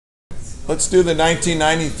Let's do the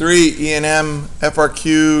 1993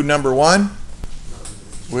 EMFRQ number 1,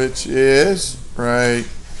 which is right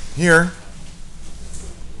here.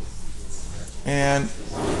 And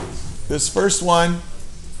this first one,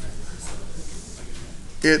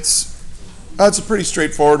 it's a pretty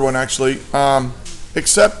straightforward one actually,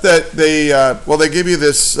 except that they give you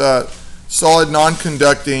this solid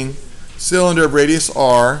non-conducting cylinder of radius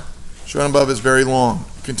r, shown above is very long.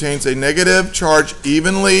 It contains a negative charge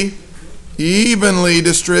evenly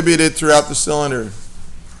distributed throughout the cylinder.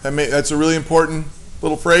 That's a really important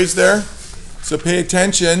little phrase there. So pay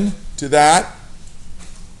attention to that.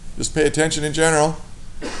 Just pay attention in general.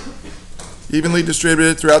 Evenly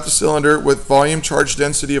distributed throughout the cylinder with volume charge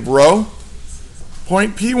density of rho.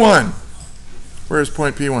 Point P1. Where is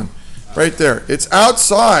point P1? Right there. It's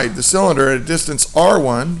outside the cylinder at a distance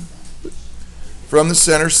R1 from the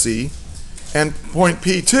center C. And point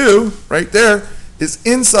P2, right there, is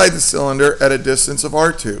inside the cylinder at a distance of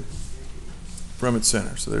R2 from its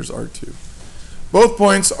center. So there's R2. Both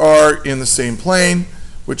points are in the same plane,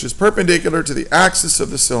 which is perpendicular to the axis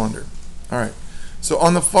of the cylinder. All right. So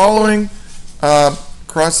on the following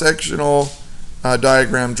cross-sectional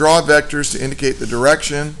diagram, draw vectors to indicate the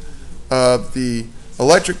direction of the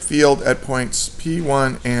electric field at points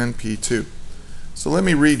P1 and P2. So let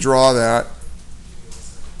me redraw that.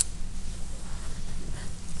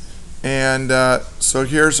 And so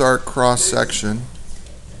here's our cross-section.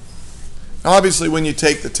 Obviously, when you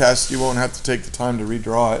take the test, you won't have to take the time to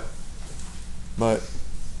redraw it. But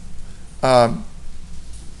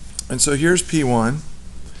and so here's P1.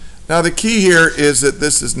 Now the key here is that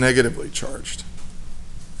this is negatively charged.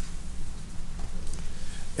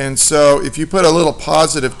 And so if you put a little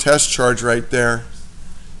positive test charge right there,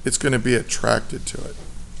 it's going to be attracted to it.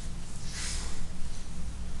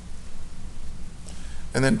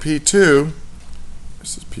 And then P2,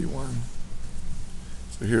 this is P1.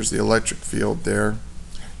 So here's the electric field there.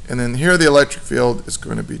 And then here the electric field is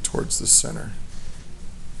going to be towards the center.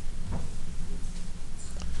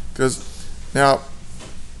 Because now,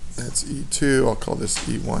 that's E2, I'll call this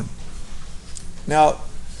E1. Now,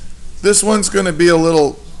 this one's going to be a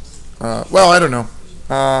little, well, I don't know.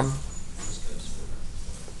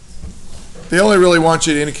 They only really want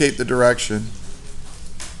you to indicate the direction.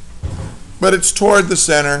 But it's toward the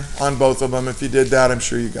center on both of them. If you did that, I'm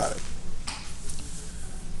sure you got it.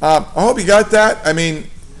 I hope you got that. I mean,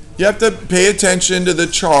 you have to pay attention to the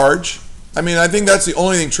charge. I mean, I think that's the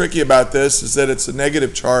only thing tricky about this is that it's a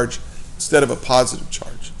negative charge instead of a positive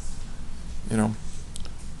charge. You know.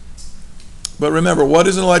 But remember, what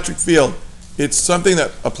is an electric field? It's something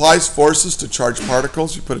that applies forces to charged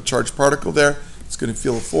particles. You put a charged particle there, it's going to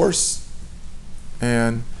feel a force.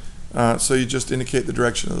 And so you just indicate the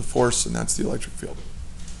direction of the force, and that's the electric field.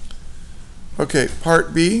 Okay,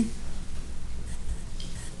 part B.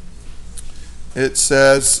 It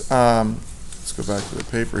says, let's go back to the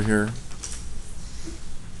paper here.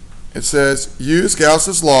 It says, using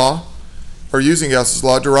Gauss's law,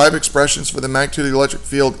 derive expressions for the magnitude of the electric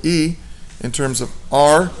field E in terms of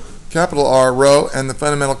R, capital R, rho, and the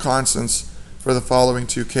fundamental constants for the following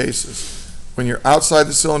two cases. When you're outside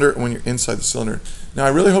the cylinder and when you're inside the cylinder. Now, I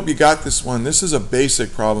really hope you got this one. This is a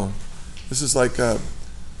basic problem. This is like,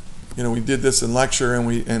 you know, we did this in lecture, and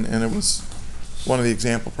it was one of the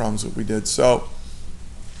example problems that we did. So,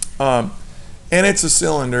 and it's a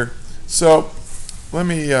cylinder. So, let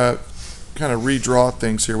me kind of redraw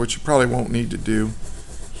things here, which you probably won't need to do.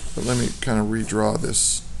 But let me kind of redraw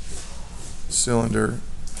this cylinder.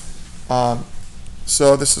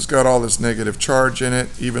 So this has got all this negative charge in it,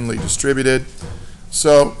 evenly distributed.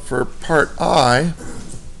 So for part I,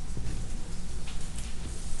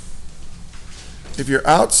 if you're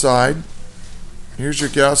outside, here's your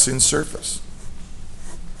Gaussian surface.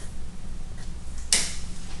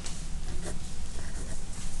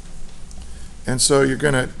 And so you're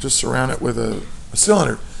going to just surround it with a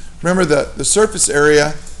cylinder. Remember that the surface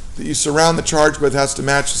area that you surround the charge with has to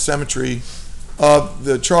match the symmetry of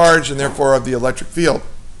the charge and therefore of the electric field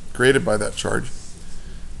created by that charge.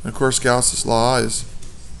 And of course, Gauss's law is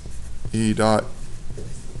E dot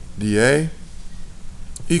dA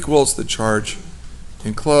equals the charge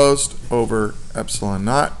enclosed over epsilon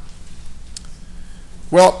naught.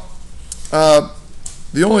 Well,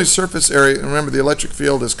 the only surface area, remember the electric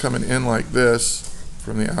field is coming in like this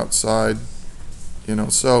from the outside, you know,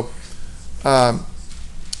 so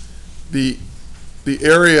the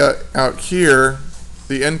area out here,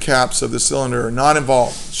 the end caps of the cylinder are not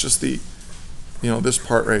involved. It's just the, you know, this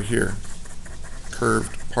part right here,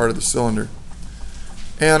 curved part of the cylinder.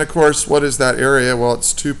 And of course, what is that area? Well,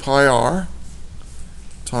 it's 2 pi r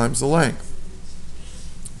times the length.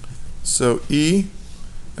 So E,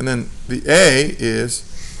 and then the A is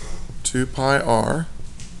 2 pi r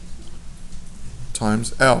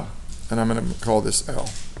times L. And I'm going to call this L.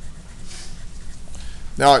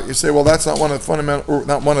 Now you say, well, that's not one of the fundamental, or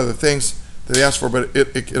not one of the things that they asked for, but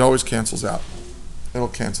it always cancels out. It'll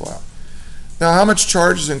cancel out. Now, how much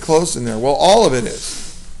charge is enclosed in there? Well, all of it is.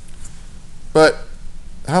 But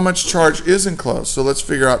how much charge is enclosed? So let's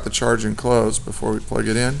figure out the charge enclosed before we plug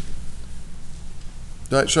it in.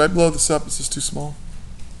 Should I blow this up? Is this too small?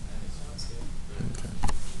 Okay.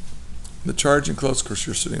 The charge enclosed, of course,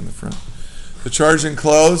 you're sitting in the front. The charge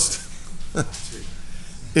enclosed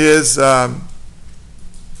is,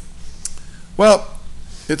 well,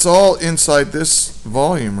 it's all inside this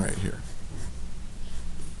volume right here.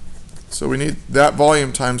 So we need that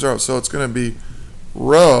volume times rho. So it's going to be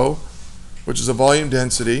rho, which is a volume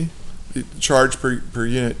density, the charge per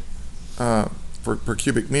unit per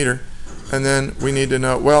cubic meter, and then we need to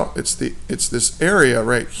know, well, it's this area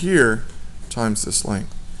right here times this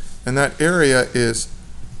length, and that area is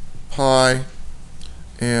pi,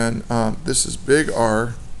 and this is big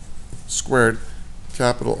R squared,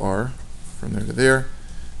 capital R, from there to there,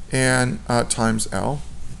 and times L,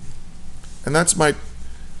 and that's my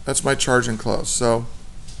charge enclosed. So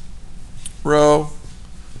rho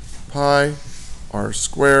pi r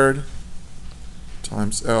squared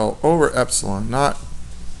times L over epsilon naught.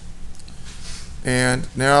 And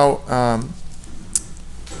now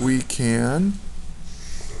we can,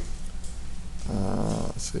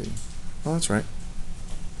 let's see, oh, that's right.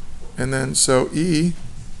 And then so E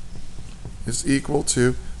is equal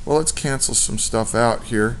to, well, let's cancel some stuff out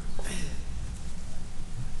here.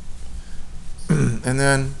 And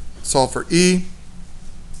then solve for E.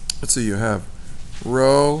 Let's see, you have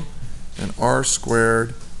rho and r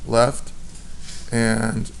squared left,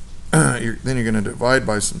 and then you're going to divide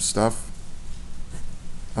by some stuff.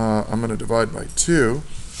 I'm going to divide by 2,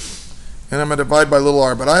 and I'm going to divide by little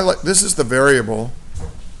r, but this is the variable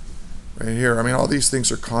right here. I mean, all these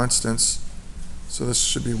things are constants, so this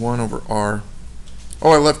should be 1 over r.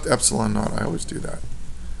 Oh, I left epsilon naught. I always do that.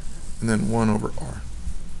 And then 1 over r.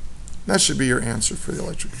 That should be your answer for the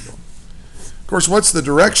electric field. Of course, what's the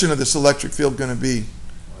direction of this electric field going to be?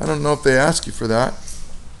 I don't know if they ask you for that.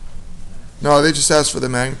 No, they just ask for the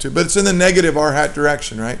magnitude. But it's in the negative r hat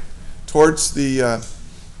direction, right? Towards the,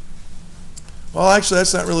 well, actually,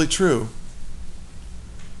 that's not really true.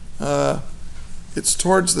 It's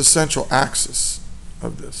towards the central axis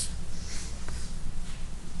of this.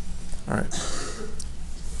 All right.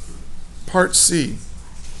 Part C.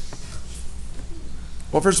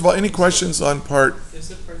 Well, first of all, any questions on part B?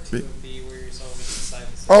 There's a part 2 of B where you're solving side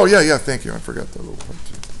by side. Oh, yeah, thank you. I forgot that little part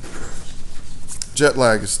 2. Jet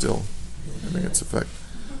lag is still having its effect.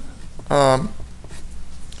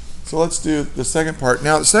 So let's do the second part.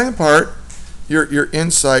 Now, the second part, you're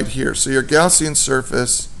inside here. So your Gaussian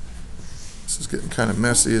surface, this is getting kind of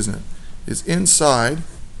messy, isn't it, is inside.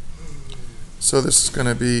 So this is going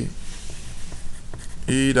to be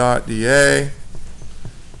E dot dA.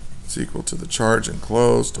 It's equal to the charge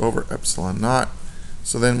enclosed over epsilon naught.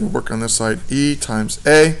 So then we'll work on this side, E times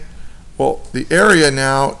A. Well, the area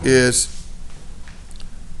now is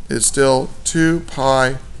still 2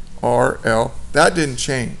 pi RL. That didn't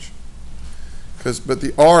change, but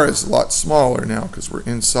the R is a lot smaller now because we're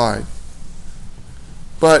inside.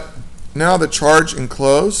 But now the charge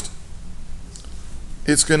enclosed,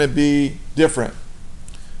 it's going to be different.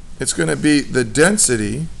 It's going to be the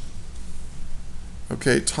density,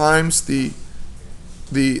 okay, times the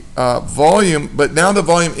volume, but now the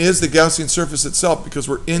volume is the Gaussian surface itself because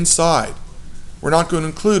we're inside. We're not going to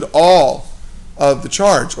include all of the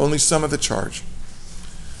charge, only some of the charge.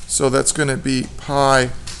 So that's going to be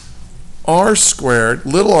pi r squared,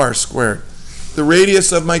 little r squared, the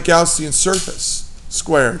radius of my Gaussian surface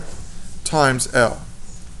squared, times L.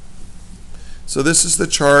 So this is the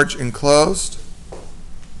charge enclosed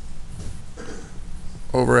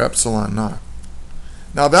over epsilon naught.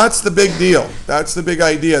 Now that's the big deal. That's the big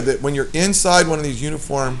idea, that when you're inside one of these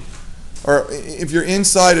uniform, or if you're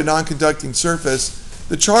inside a non-conducting surface,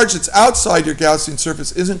 the charge that's outside your Gaussian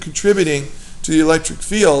surface isn't contributing to the electric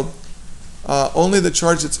field, only the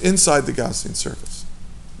charge that's inside the Gaussian surface.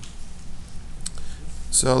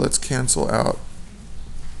 So let's cancel out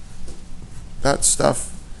that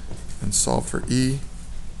stuff and solve for E.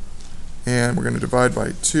 And we're going to divide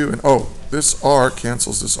by 2, and oh, this r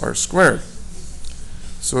cancels this r squared.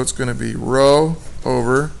 So it's going to be rho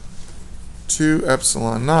over 2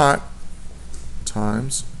 epsilon naught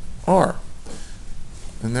times r.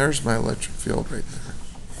 And there's my electric field right there.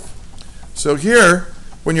 So here,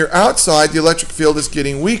 when you're outside, the electric field is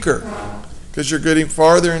getting weaker because you're getting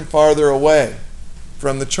farther and farther away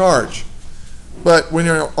from the charge. But when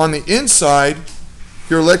you're on the inside,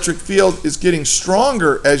 your electric field is getting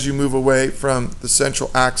stronger as you move away from the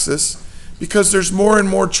central axis because there's more and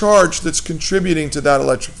more charge that's contributing to that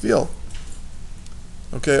electric field.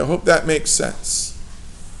 Okay, I hope that makes sense.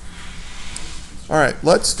 All right,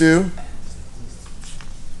 let's do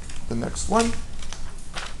the next one,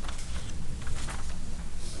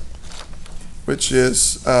 which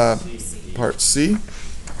is part C.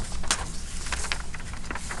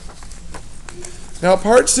 Now,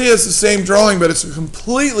 part C is the same drawing, but it's a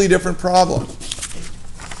completely different problem.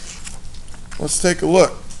 Let's take a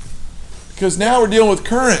look. Because now we're dealing with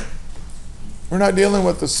current. We're not dealing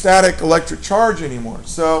with the static electric charge anymore.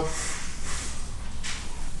 So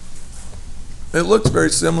it looks very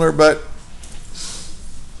similar, but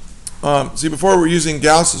see, before we're using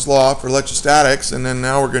Gauss's law for electrostatics, and then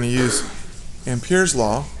now we're going to use Amperes'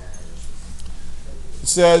 law. It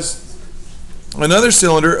says, another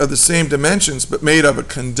cylinder of the same dimensions but made of a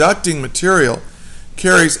conducting material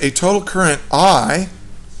carries a total current I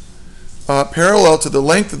parallel to the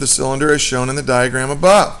length of the cylinder as shown in the diagram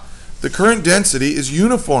above. The current density is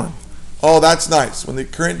uniform. Oh, that's nice. When the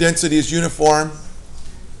current density is uniform,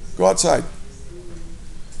 go outside.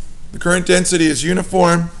 The current density is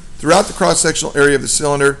uniform throughout the cross-sectional area of the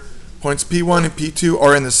cylinder. Points P1 and P2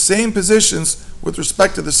 are in the same positions with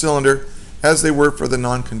respect to the cylinder as they were for the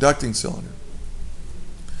non-conducting cylinder.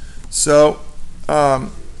 So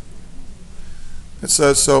it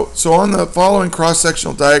says, so on the following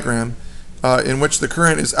cross-sectional diagram, in which the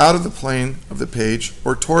current is out of the plane of the page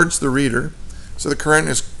or towards the reader, so the current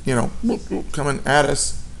is, coming at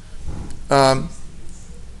us,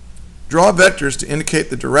 draw vectors to indicate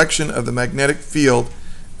the direction of the magnetic field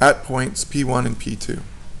at points P1 and P2.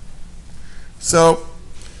 So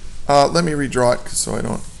let me redraw it so I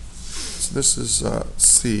don't. So this is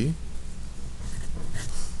C.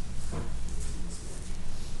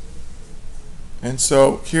 And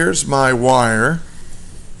so here's my wire.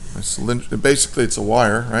 My cylinder, basically it's a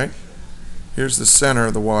wire, right? Here's the center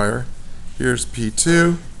of the wire. Here's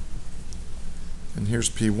P2. And here's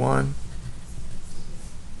P1.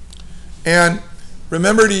 And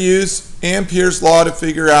remember to use Amperes' law to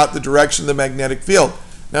figure out the direction of the magnetic field.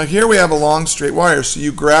 Now here we have a long straight wire, so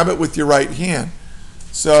you grab it with your right hand.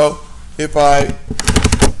 So if I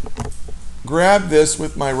grab this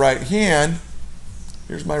with my right hand,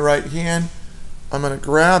 here's my right hand, I'm going to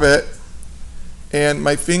grab it, and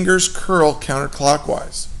my fingers curl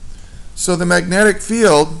counterclockwise. So the magnetic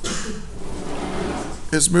field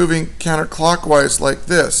is moving counterclockwise like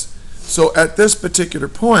this. So at this particular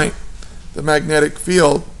point, the magnetic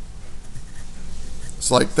field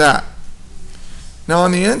is like that. Now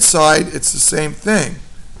on the inside, it's the same thing.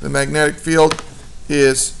 The magnetic field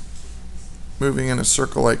is moving in a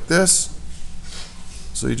circle like this.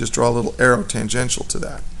 So you just draw a little arrow tangential to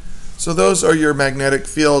that. So those are your magnetic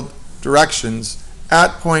field directions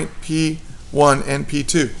at point P1 and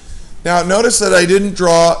P2. Now notice that I didn't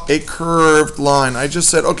draw a curved line. I just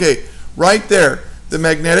said, okay, right there, the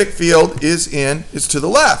magnetic field is to the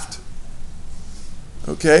left.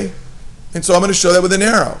 Okay? And so I'm going to show that with an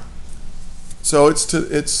arrow. So it's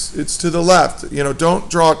to the left. Don't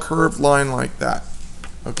draw a curved line like that.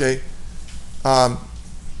 Okay? For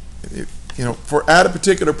at a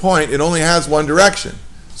particular point, it only has one direction.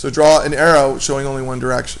 So draw an arrow showing only one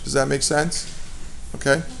direction. Does that make sense?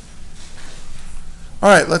 Okay? All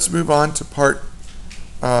right, let's move on to part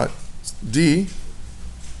D.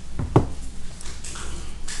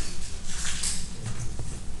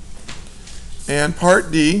 And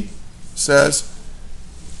part D says,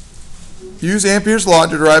 use Amperes' law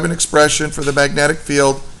to derive an expression for the magnetic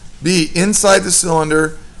field B inside the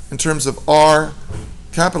cylinder in terms of R,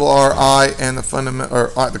 capital R, I, and the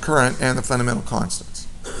the current and the fundamental constants.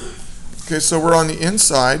 Okay, so we're on the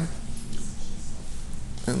inside.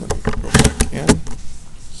 And let me go back in.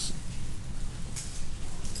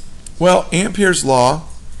 Well, Amperes' law,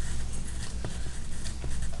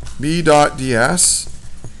 B dot ds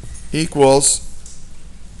equals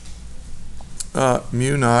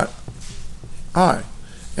mu naught I.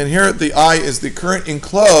 And here the I is the current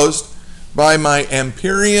enclosed by my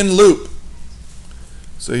Amperian loop.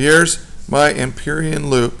 So here's my Amperian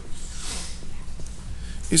loop.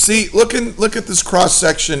 You see, look at this cross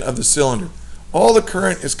section of the cylinder. All the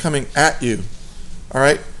current is coming at you. All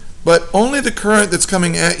right? But only the current that's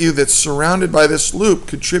coming at you that's surrounded by this loop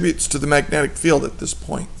contributes to the magnetic field at this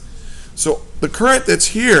point. So the current that's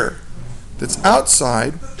here, that's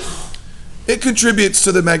outside, it contributes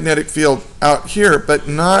to the magnetic field out here, but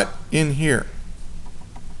not in here.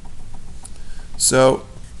 So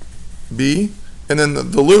B, and then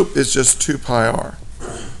the loop is just 2 pi r.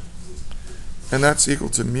 And that's equal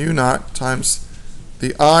to mu naught times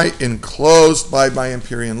the I enclosed by my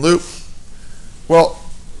Amperian loop. Well,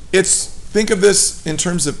 think of this in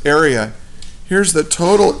terms of area. Here's the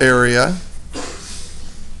total area,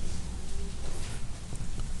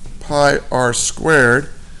 pi r squared,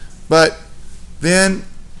 but then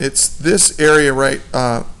it's this area right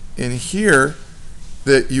in here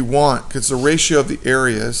that you want, because the ratio of the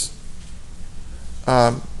areas,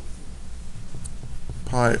 pi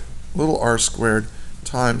little r squared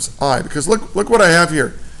times I, because look what I have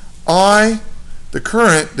here. I, the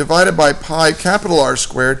current, divided by pi capital R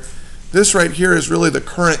squared. This right here is really the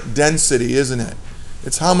current density, isn't it?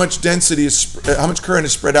 It's how much density how much current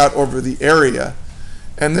is spread out over the area,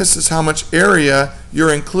 and this is how much area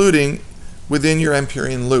you're including within your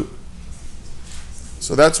Amperian loop.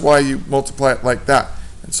 So that's why you multiply it like that.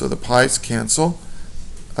 And so the pi's cancel.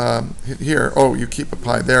 Here, you keep a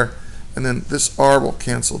pi there, and then this r will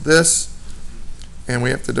cancel this, and we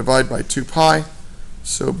have to divide by 2 pi.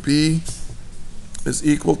 So B is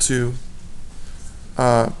equal to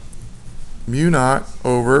mu naught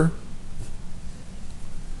over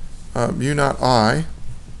mu naught I,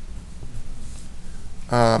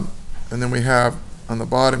 and then we have on the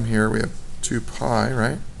bottom here we have 2 pi,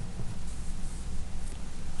 right?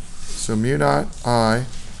 So mu naught I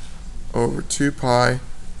over 2 pi,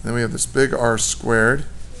 then we have this big R squared,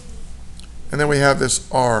 and then we have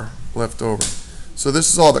this R left over. So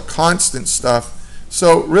this is all the constant stuff.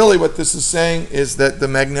 So really what this is saying is that the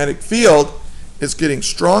magnetic field is getting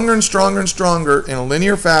stronger and stronger and stronger in a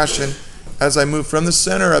linear fashion as I move from the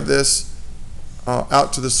center of this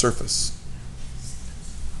out to the surface.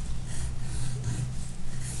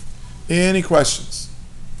 Any questions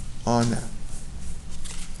on that?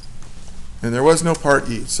 And there was no part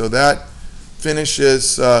E, so that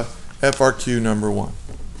finishes FRQ number 1.